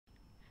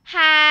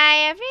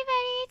Hi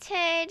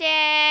everybody,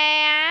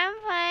 today I'm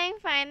playing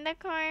Find the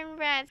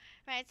Cornbread.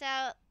 Right, so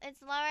it's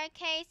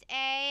lowercase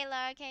a,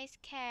 lowercase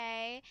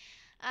k,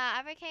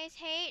 uppercase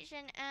H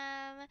and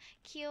M,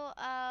 Q,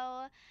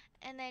 O,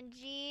 and then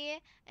G,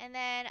 and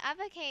then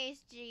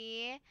uppercase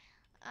G,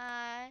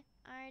 R,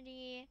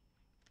 D,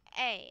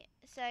 A.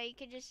 So you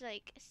could just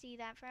like see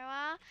that for a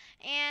while.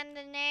 And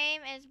the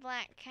name is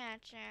Black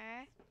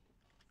Catcher.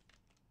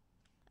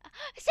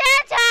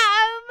 Santa!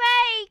 Oh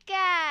my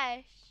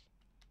gosh!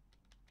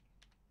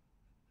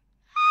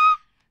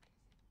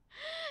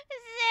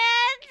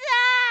 Santa!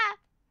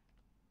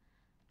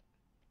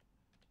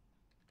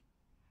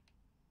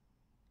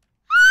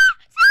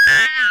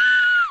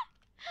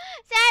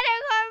 Santa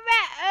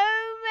Cornbread!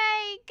 Oh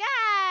my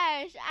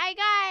gosh! I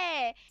got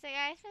it! So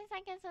guys, please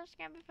like and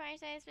subscribe before I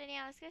start this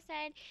video. Let's get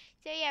started.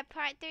 So yeah,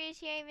 part 3 is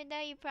here, even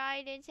though you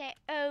probably didn't say,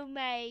 oh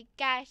my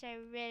gosh, I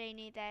really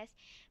need this.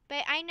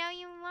 But I know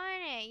you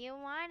want it. You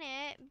want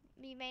it.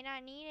 You may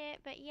not need it,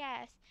 but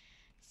yes.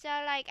 So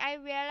like, I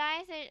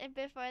realized that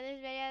before this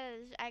video,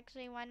 there's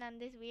actually one on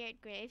this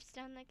weird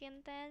gravestone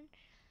looking thing.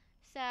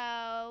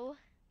 So,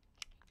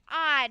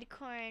 odd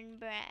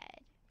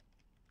cornbread.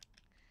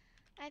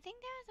 I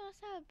think there was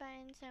also a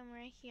button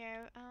somewhere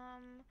here.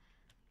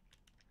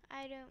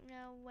 I don't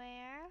know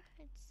where.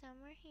 It's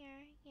somewhere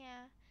here.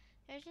 Yeah.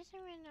 There's just a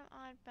random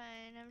odd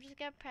button. I'm just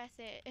gonna press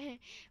it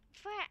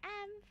for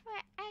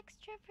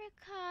extra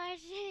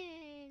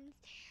precautions.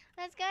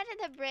 Let's go to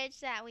the bridge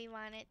that we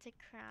wanted to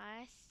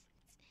cross.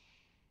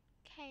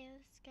 Okay,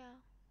 let's go.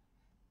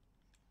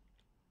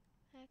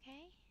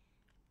 Okay.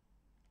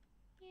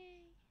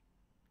 Yay.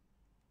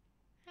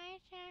 Hi,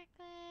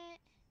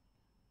 chocolate.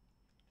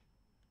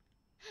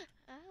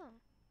 Oh.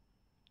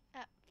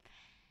 Oh.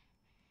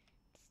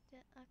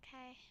 Still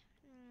okay.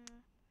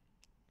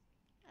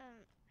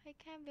 I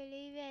can't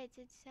believe it.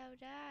 It's so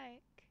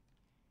dark.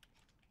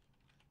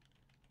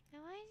 Now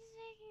why is it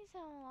taking so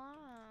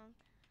long?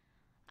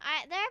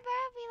 There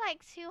better be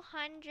like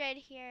 200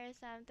 here or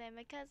something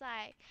because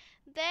like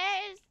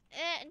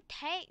it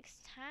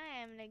takes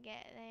time to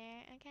get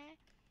there. Okay,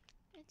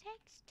 it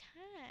takes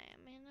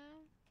time, you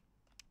know.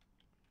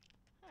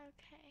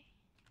 Okay.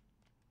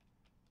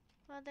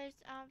 Well, there's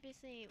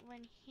obviously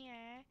one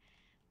here.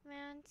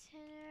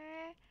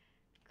 Mountaineer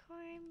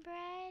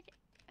Cornbread.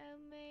 Oh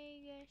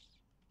my gosh.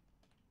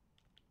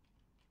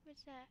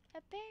 What's that?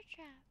 A bear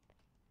trap.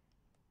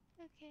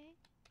 Okay.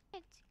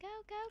 Let's go,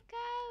 go,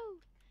 go!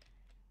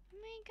 Oh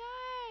my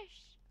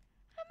gosh!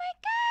 Oh my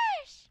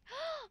gosh!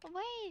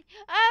 Wait!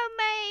 Oh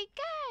my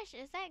gosh!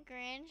 Is that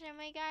Grinch? Oh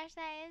my gosh,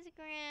 that is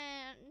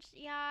Grinch.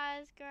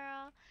 Yes,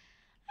 girl.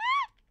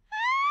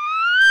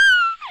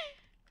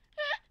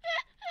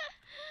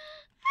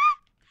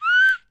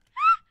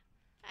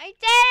 I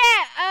did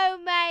it! Oh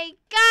my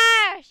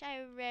gosh! I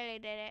really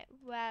did it.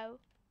 Whoa.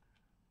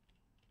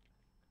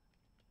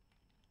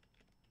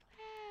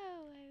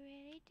 Wow, I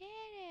really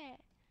did it.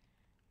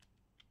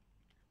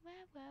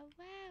 Wow, wow,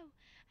 wow.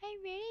 I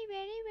really,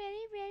 really,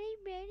 really, really,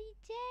 really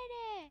did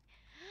it.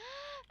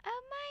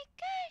 Oh my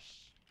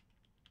gosh.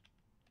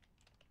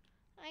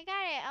 I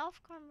got it, elf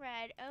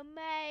cornbread. Oh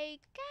my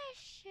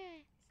gosh.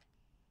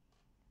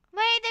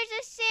 Wait, there's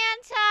a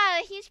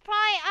Santa. He's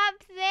probably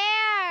up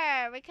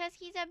there because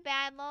he's a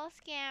bad little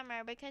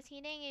scammer because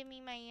he didn't give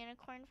me my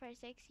unicorn for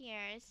 6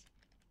 years.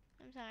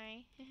 I'm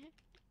sorry.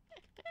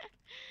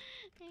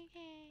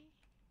 Okay.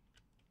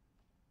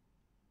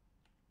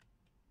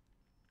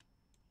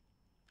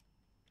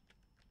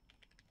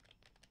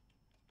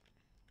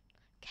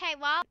 Okay,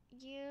 well,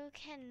 you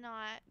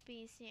cannot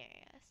be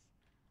serious.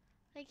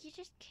 Like, you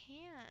just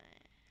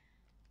can't.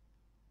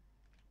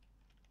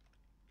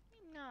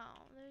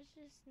 No, there's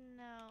just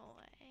no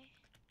way.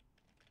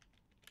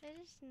 There's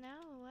just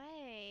no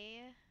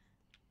way.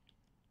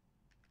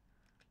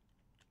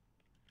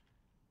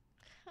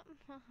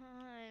 Come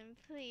on,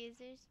 please.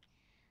 There's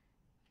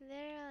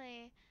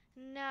literally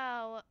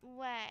no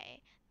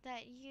way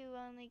that you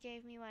only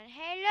gave me one.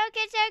 Hey, look,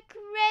 it's a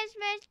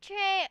Christmas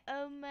tree.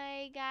 Oh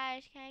my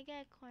gosh. Can I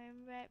get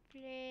cornbread,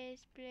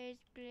 please? Please,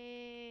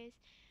 please.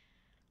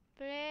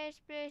 Please,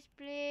 please,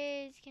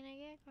 please. Can I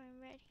get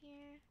cornbread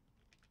here?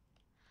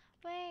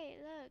 Wait,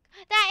 look.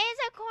 That is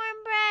a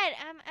cornbread.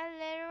 I'm a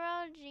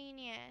literal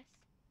genius.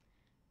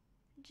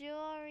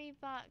 Jewelry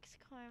box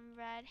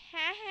cornbread.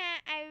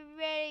 Haha, I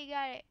really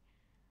got it.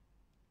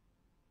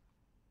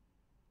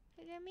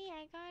 Look at me,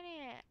 I got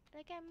it.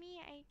 Look at me,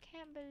 I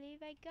can't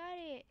believe I got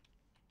it.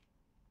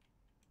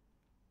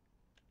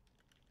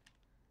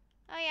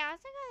 Oh yeah, I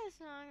also got the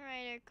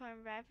Songwriter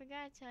Cornbread. I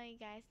forgot to tell you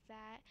guys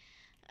that.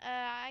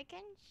 I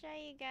can show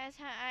you guys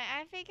how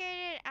I figured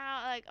it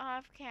out like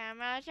off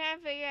camera. I was trying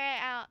to figure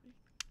it out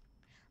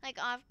like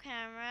off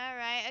camera,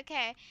 right?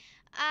 Okay.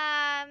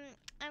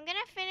 I'm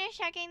gonna finish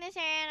checking this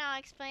area and I'll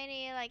explain to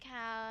you like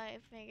how I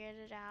figured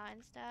it out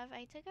and stuff.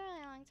 I took a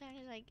really long time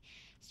to like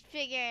just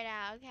figure it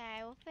out.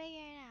 Okay, we'll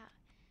figure it out.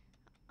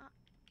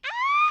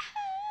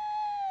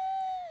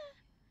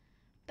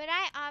 But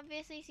I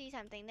obviously see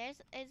something.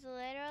 It's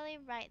literally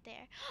right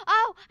there.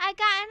 Oh, I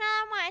got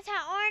another one. It's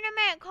an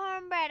Ornament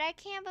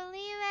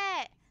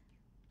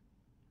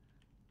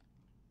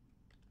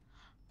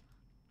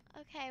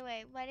Okay,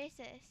 wait, what is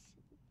this?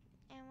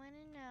 I want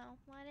to know.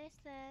 What is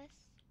this?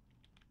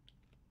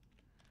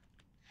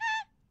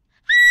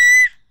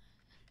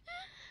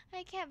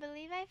 I can't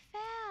believe I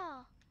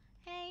fell.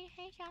 Hey,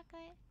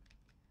 chocolate.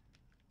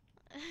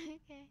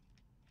 Okay.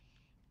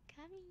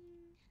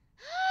 Coming.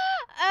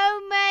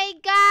 Oh my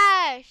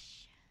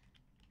gosh!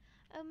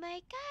 Oh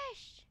my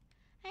gosh!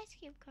 Ice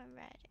Cube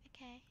Cornbread.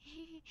 Okay.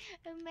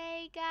 Oh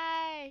my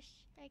gosh!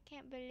 I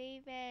can't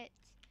believe it.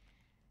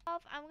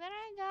 I'm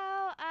gonna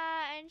go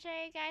and show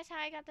you guys how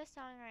I got the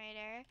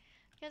Songwriter,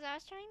 because I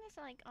was trying this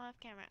like off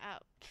camera. Oh,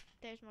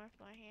 there's more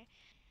floor here.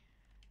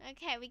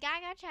 Okay, we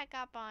gotta go check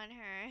up on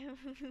her.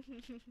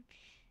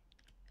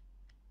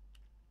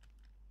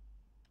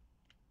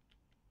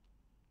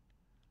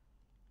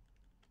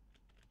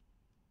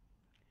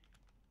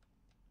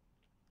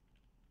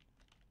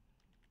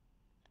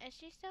 Is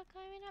she still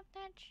climbing up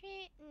that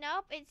tree?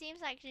 Nope, it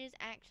seems like she's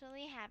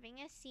actually having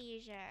a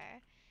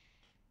seizure.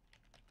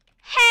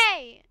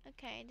 Hey!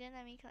 Okay, then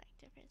let me collect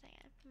it for a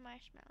second.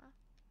 Marshmallow.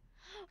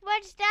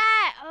 What's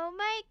that? Oh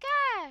my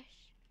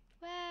gosh!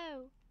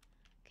 Whoa.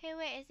 Okay,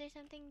 wait, is there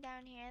something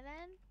down here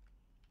then?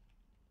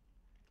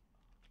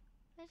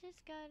 Let's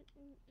just go,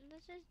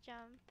 let's just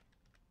jump.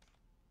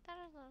 That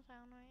doesn't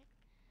sound right.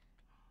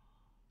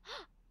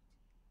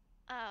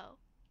 Oh.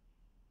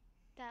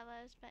 That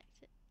was back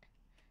to...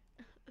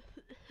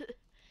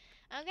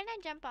 I'm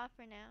gonna jump off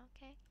for now,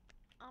 okay?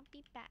 I'll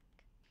be back.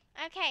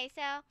 Okay,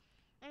 so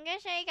I'm gonna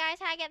show you guys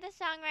how to get the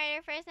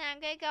Songwriter first, and I'm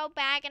gonna go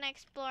back and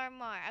explore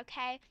more,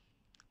 okay?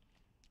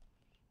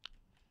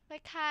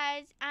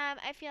 Because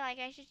I feel like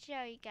I should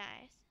show you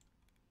guys.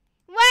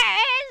 Where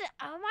is?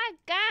 Oh my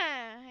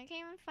god! I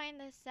can't even find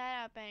the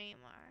setup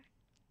anymore.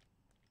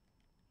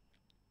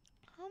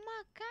 Oh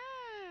my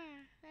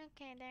god!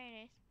 Okay, there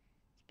it is.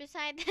 It's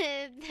beside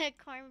the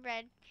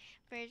cornbread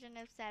version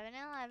of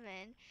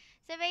 7-Eleven.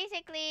 So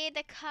basically,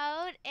 the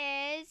code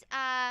is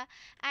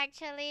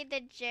actually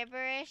the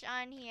gibberish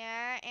on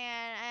here,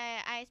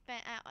 and I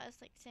was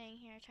like sitting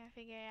here trying to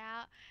figure it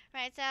out.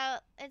 Right, so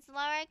it's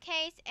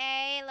lowercase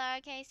a,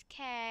 lowercase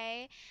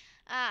k,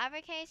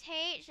 uppercase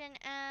H and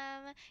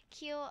M,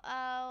 Q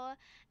O,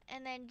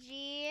 and then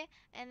G,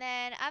 and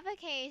then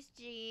uppercase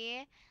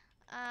G,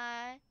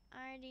 R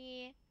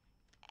D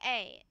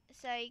A.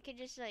 So you could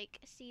just like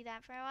see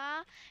that for a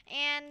while.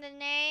 And the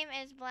name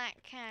is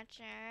Black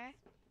Catcher.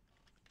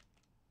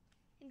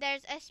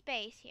 There's a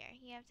space here.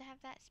 You have to have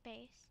that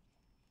space.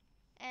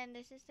 And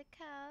this is the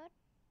code.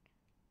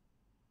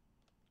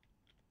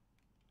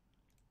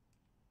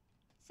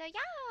 So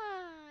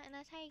yeah, and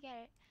that's how you get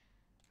it.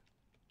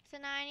 So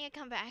now I need to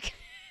come back.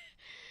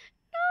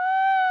 No!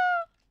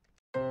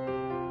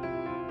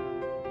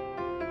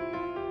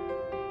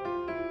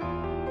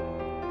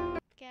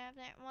 Get up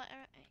there. What?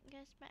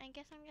 I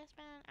guess I'm gonna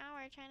spend an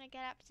hour trying to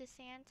get up to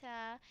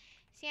Santa.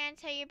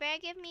 Santa, you better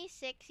give me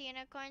 6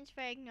 unicorns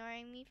for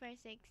ignoring me for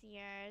 6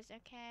 years,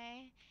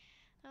 okay?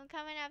 I'm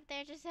coming up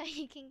there just so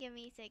you can give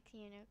me 6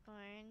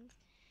 unicorns.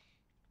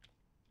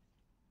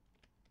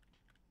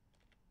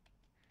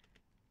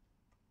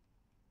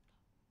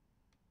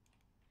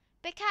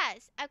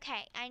 Because,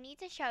 okay, I need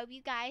to show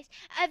you guys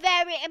a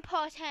very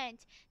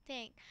important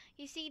thing.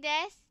 You see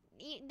this?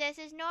 This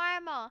is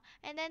normal.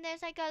 And then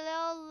there's like a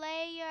little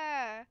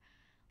layer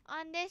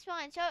on this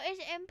one. So it's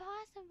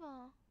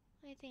impossible,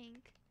 I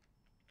think.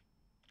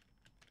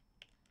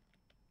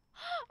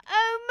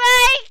 Oh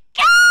my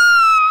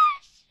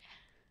gosh!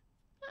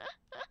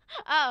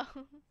 Oh.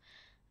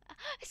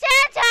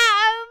 Santa!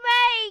 Oh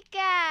my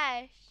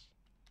gosh!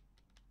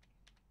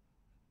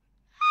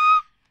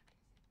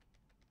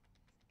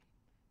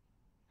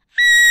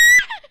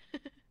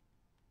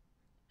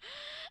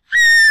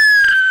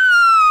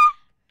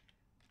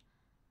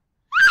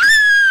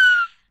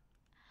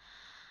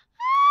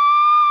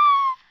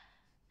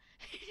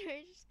 Do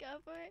I just go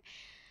for it?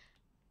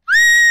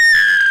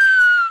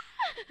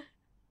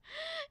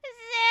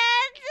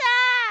 Santa!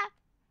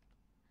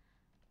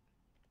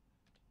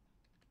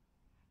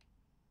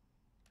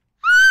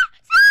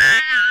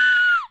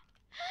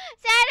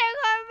 Santa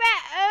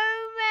Cornbread! Oh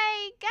my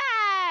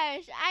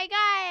gosh! I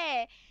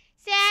got it!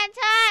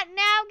 Santa,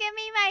 now give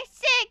me my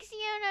 6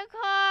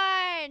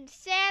 unicorns!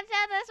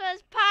 Santa, this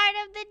was part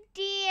of the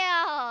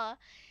deal!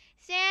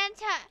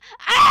 Santa!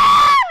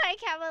 Ah! I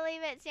can't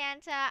believe it,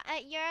 Santa.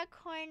 You're a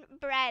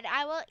cornbread.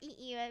 I will eat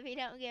you if you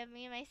don't give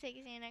me my 6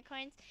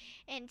 unicorns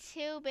in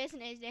 2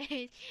 business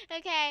days.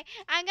 Okay,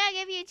 I'm gonna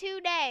give you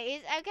 2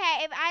 days.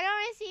 Okay, if I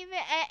don't receive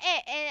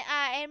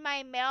it in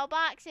my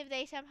mailbox, if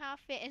they somehow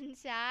fit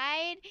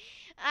inside,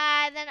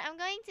 then I'm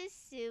going to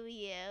sue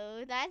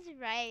you. That's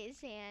right,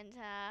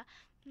 Santa.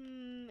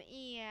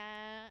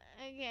 Yeah.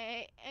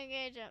 Okay, I'm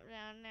gonna jump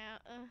down now.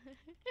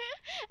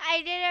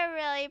 I did a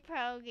really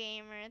pro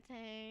gamer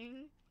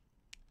thing.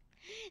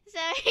 So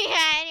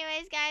yeah,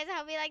 anyways guys, I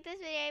hope you liked this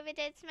video. If you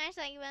did, smash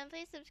the like button,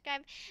 please subscribe,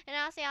 and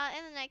I'll see y'all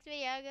in the next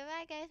video.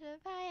 Goodbye guys,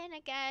 bye, and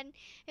again,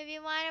 if you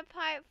want a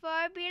part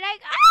 4, be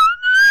like, oh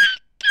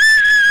my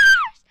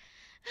gosh!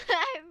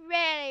 I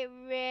really,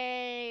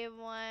 really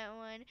want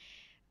one.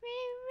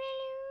 Really,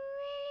 really,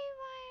 really want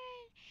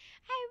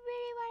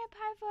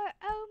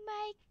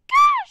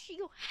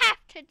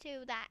to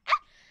do that.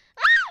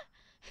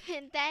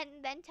 And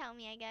then tell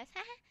me, I guess.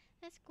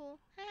 That's cool.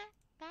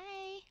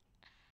 Bye.